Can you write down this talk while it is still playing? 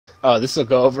Oh, this will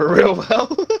go over real well.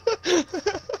 Oh,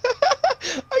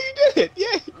 you did it!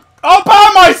 Yay! All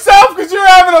by myself because you're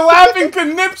having a laughing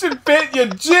conniption fit, you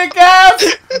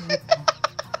jackass!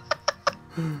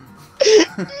 Dude,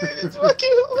 it's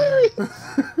fucking hilarious.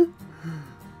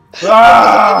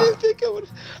 Ah! I didn't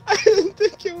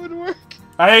think it would work.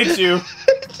 I hate you.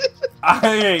 I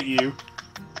hate you.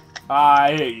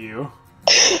 I hate you.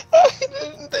 I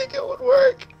didn't think it would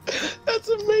work. That's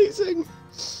amazing.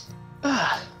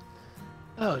 Ah.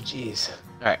 Oh, jeez.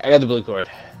 Alright, I got the blue cord.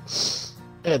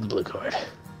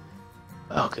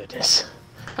 Oh, goodness.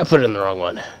 I put it in the wrong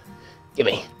one.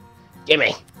 Gimme.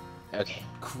 Okay.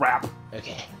 Crap.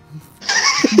 Okay.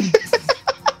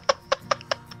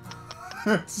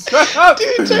 Shut up!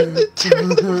 Dude, turn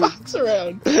the box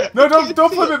around. No,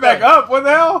 don't flip it back up. What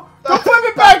the hell? Don't flip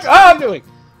it back up! What are you doing?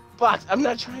 Box, I'm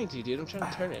not trying to, dude. I'm trying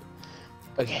to turn it.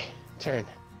 Okay, turn.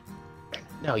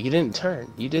 No, you didn't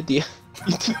turn. You did the...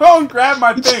 Don't grab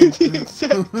my thing. the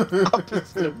exact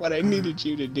opposite of what I needed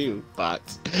you to do,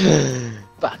 Box.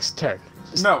 Box, turn.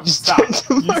 No, just stop.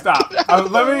 turn You stop. Get out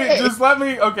of the way. Let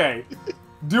me, okay.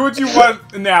 Do what you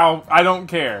want now. I don't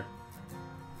care.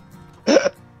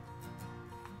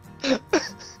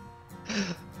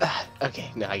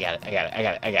 Okay, no, I got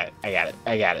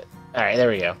it. Alright, there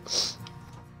we go.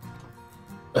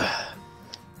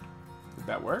 Did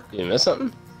that work? Did you miss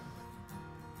something?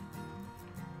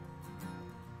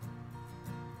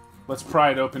 Let's pry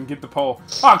it open. Get the pole.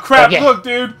 Oh crap! Okay. Look,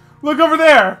 dude. Look over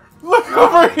there. Look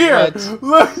over here. What?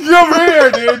 Look over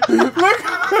here, dude. Look.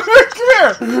 Come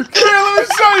here. Come here. Let me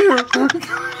show you. Look at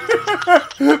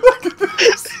this. Look at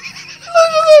this.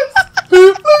 Look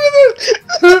at this.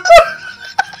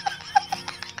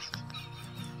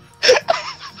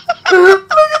 Look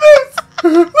at this.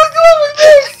 Look at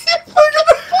this. Look at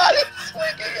the body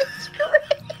swinging. It's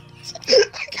great.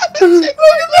 I gotta take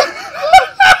Look at this.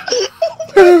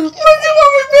 Look at what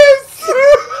we missed!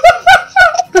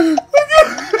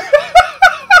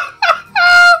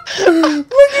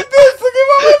 Look at this! Look at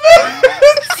what we missed!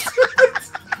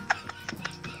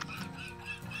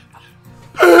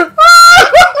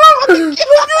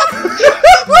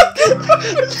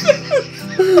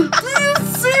 Do you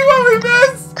see what we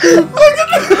missed? Look at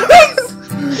this!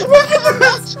 Look at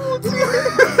this!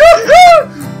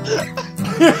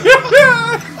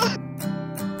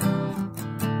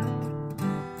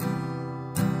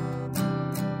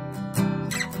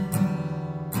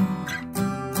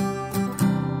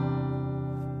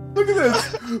 Look at this!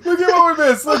 Look at what we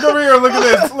missed! Look over here! Look at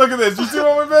this! Look at this! You see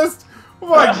what we missed? Oh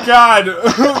my god!